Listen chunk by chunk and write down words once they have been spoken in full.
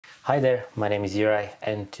Hi there, my name is Yuri,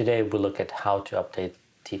 and today we'll look at how to update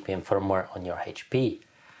TPM firmware on your HP.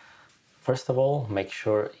 First of all, make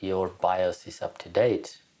sure your BIOS is up to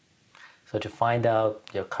date. So to find out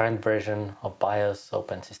your current version of BIOS,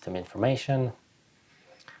 open System Information,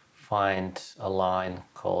 find a line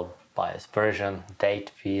called BIOS version,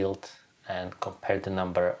 date field, and compare the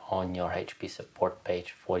number on your HP support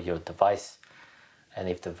page for your device. And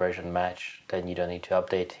if the version match, then you don't need to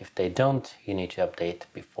update. If they don't, you need to update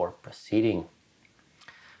before proceeding.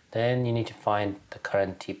 Then you need to find the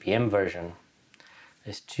current TPM version.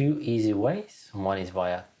 There's two easy ways. One is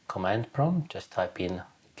via command prompt. Just type in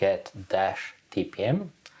get-tpm.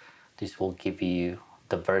 This will give you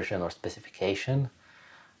the version or specification,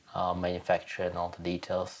 manufacturer, and all the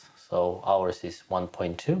details. So ours is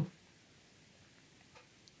 1.2.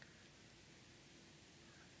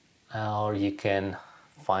 Or you can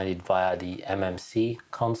find it via the MMC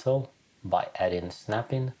console by adding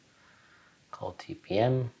snap-in called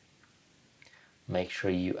TPM. Make sure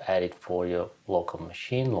you add it for your local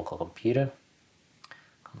machine, local computer.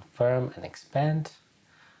 Confirm and expand,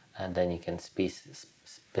 and then you can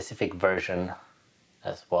specific version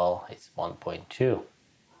as well. It's 1.2.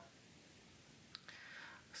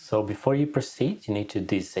 So before you proceed, you need to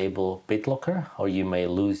disable BitLocker, or you may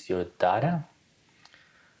lose your data.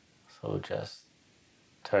 So just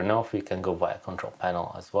turn off. You can go via control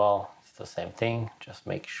panel as well. It's the same thing. Just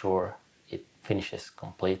make sure it finishes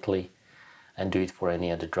completely and do it for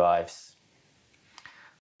any other drives.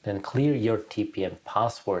 Then clear your TPM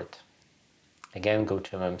password. Again, go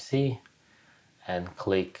to MMC and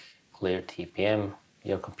click clear TPM.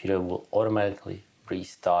 Your computer will automatically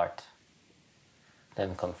restart.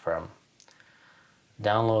 Then confirm.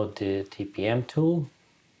 Download the TPM tool.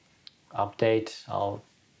 Update. I'll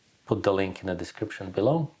put the link in the description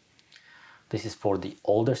below. This is for the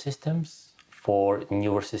older systems. For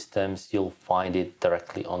newer systems, you'll find it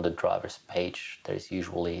directly on the driver's page. There's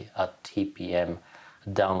usually a TPM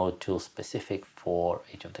download tool specific for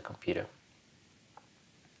each of the computer.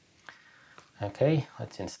 Okay,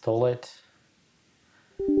 let's install it.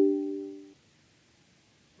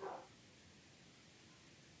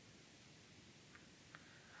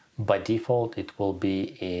 By default, it will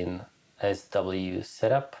be in SW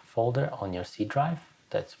setup folder on your C drive.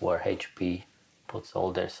 That's where HP puts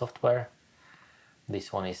all their software.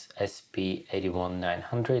 This one is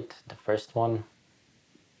SP81900, the first one.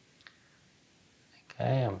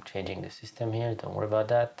 Okay, I'm changing the system here, don't worry about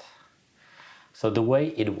that. So the way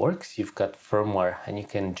it works, you've got firmware and you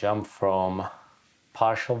can jump from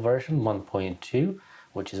partial version 1.2,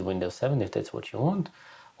 which is Windows 7 if that's what you want,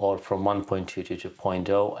 or from 1.2 to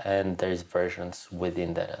 2.0, and there's versions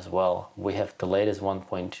within that as well. We have the latest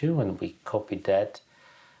 1.2 and we copied that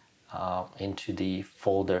into the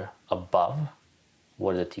folder above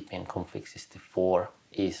where the TPM config 64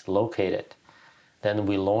 is located. Then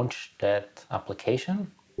we launch that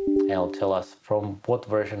application and it'll tell us from what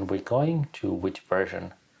version we're going to which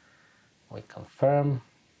version. We confirm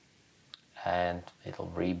and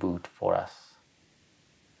it'll reboot for us.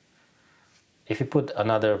 If you put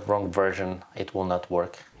another wrong version, it will not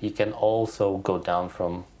work. You can also go down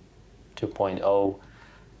from 2.0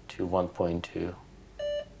 to 1.2.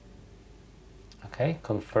 Okay,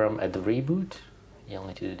 confirm at the reboot. You'll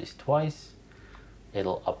need to do this twice.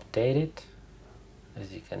 It'll update it,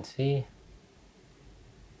 as you can see.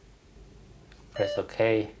 Press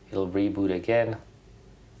OK, it'll reboot again.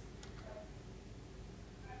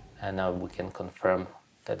 And now we can confirm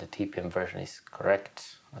that the TPM version is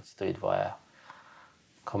correct. Let's do it via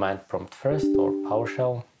command prompt first or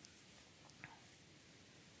PowerShell.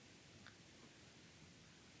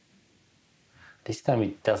 This time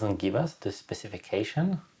it doesn't give us the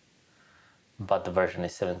specification, but the version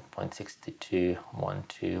is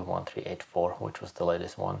 7.62.12.13.84, which was the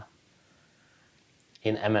latest one.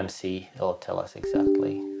 In MMC, it'll tell us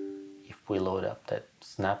exactly. If we load up that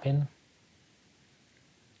snap-in,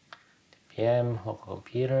 TPM, local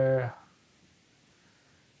computer,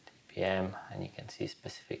 TPM, and you can see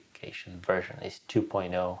specification version is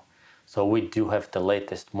 2.0. So we do have the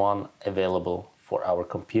latest one available for our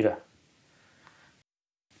computer.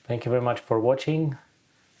 Thank you very much for watching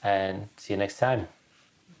and see you next time.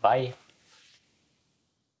 Bye.